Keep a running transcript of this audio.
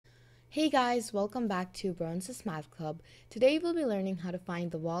Hey guys, welcome back to Bronze's Math Club. Today we'll be learning how to find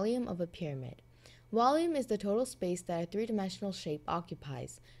the volume of a pyramid. Volume is the total space that a three-dimensional shape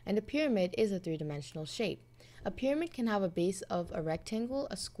occupies, and a pyramid is a three-dimensional shape. A pyramid can have a base of a rectangle,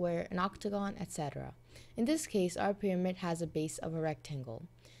 a square, an octagon, etc. In this case, our pyramid has a base of a rectangle.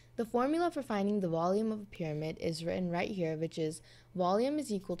 The formula for finding the volume of a pyramid is written right here, which is volume is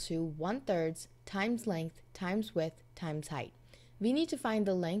equal to 1/3 times length times width times height. We need to find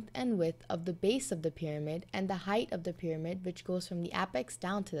the length and width of the base of the pyramid and the height of the pyramid, which goes from the apex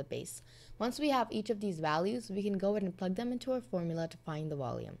down to the base. Once we have each of these values, we can go ahead and plug them into our formula to find the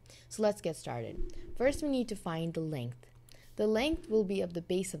volume. So let's get started. First, we need to find the length. The length will be of the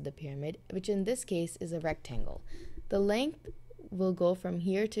base of the pyramid, which in this case is a rectangle. The length will go from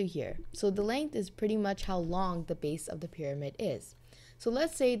here to here. So the length is pretty much how long the base of the pyramid is. So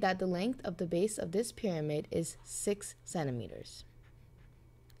let's say that the length of the base of this pyramid is 6 centimeters.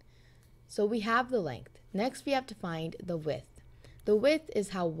 So we have the length. Next, we have to find the width. The width is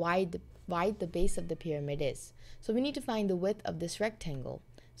how wide the base of the pyramid is. So we need to find the width of this rectangle.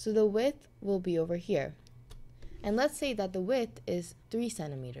 So the width will be over here. And let's say that the width is 3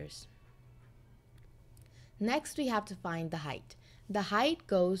 centimeters. Next, we have to find the height. The height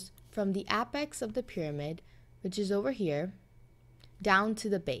goes from the apex of the pyramid, which is over here, down to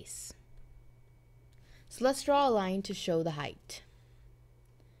the base. So let's draw a line to show the height.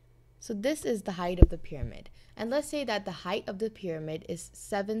 So this is the height of the pyramid. And let's say that the height of the pyramid is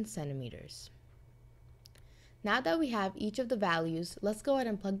 7 centimeters. Now that we have each of the values, let's go ahead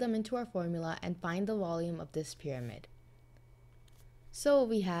and plug them into our formula and find the volume of this pyramid. So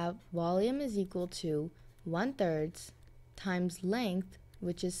we have volume is equal to 1/3 times length,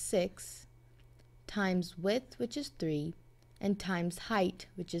 which is 6, times width, which is 3, and times height,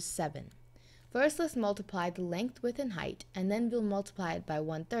 which is 7. First, let's multiply the length, width, and height, and then we'll multiply it by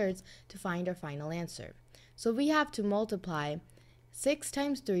 1/3 to find our final answer. So we have to multiply 6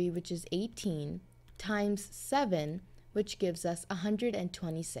 times 3, which is 18, times 7, which gives us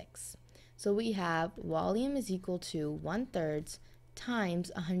 126. So we have volume is equal to 1/3 times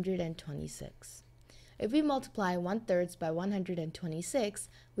 126. If we multiply 1/3 by 126,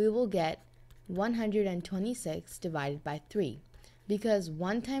 we will get 126 divided by 3. Because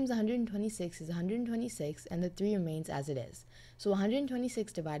 1 times 126 is 126 and the 3 remains as it is. So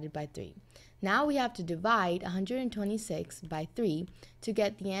 126 divided by 3. Now we have to divide 126 by 3 to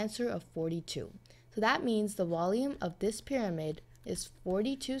get the answer of 42. So that means the volume of this pyramid is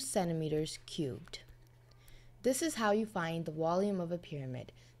 42 centimeters cubed. This is how you find the volume of a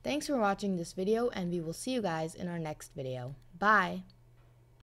pyramid. Thanks for watching this video, and we will see you guys in our next video. Bye!